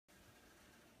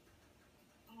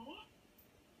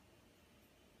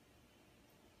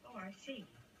I see.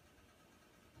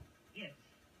 Yes,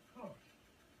 of course.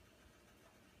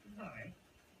 Goodbye.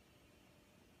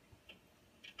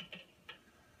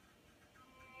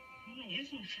 Funny,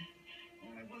 isn't it?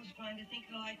 There I was trying to think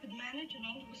how I could manage, and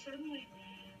all of a sudden the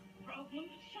problem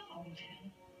is solved.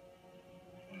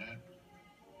 What happened?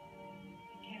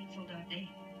 He canceled our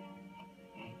date.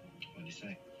 What'd he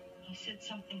say? He said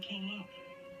something came up.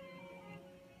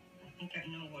 I think I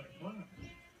know what it was.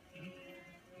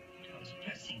 I was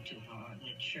pressing too hard, and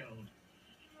it showed.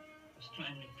 I was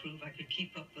trying to prove I could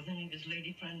keep up with any of his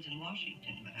lady friends in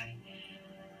Washington, but I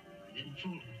didn't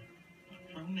fool him. Not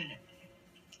for a minute.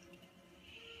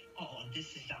 Oh,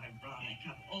 this is ironic.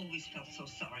 I've always felt so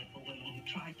sorry for women who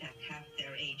tried to act half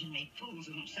their age and made fools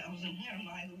of themselves, and here am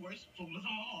I, the worst fool of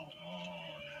them all.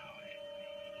 Oh, now,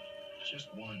 it's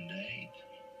just one date.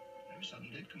 Maybe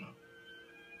something did come up.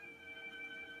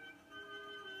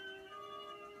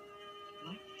 I'd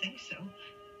like to think so.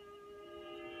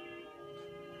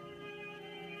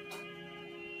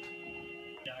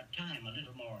 Our time a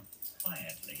little more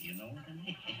quietly, you know what I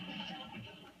mean?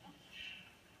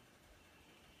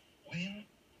 Well,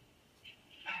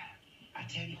 I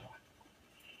tell you what.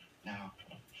 Now,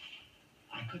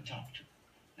 I could talk to her.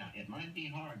 Now, it might be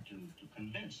hard to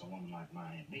convince a woman like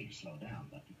my bee to slow down,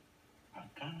 but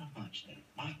I've got a hunch that it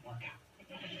might work out.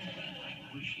 I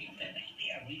appreciate that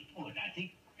idea. We would, I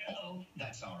think. Oh,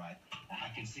 that's all right. I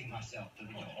can see myself to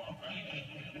the door. All right.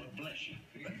 Well, bless you.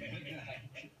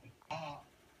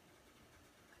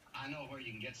 I know where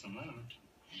you can get some lemons.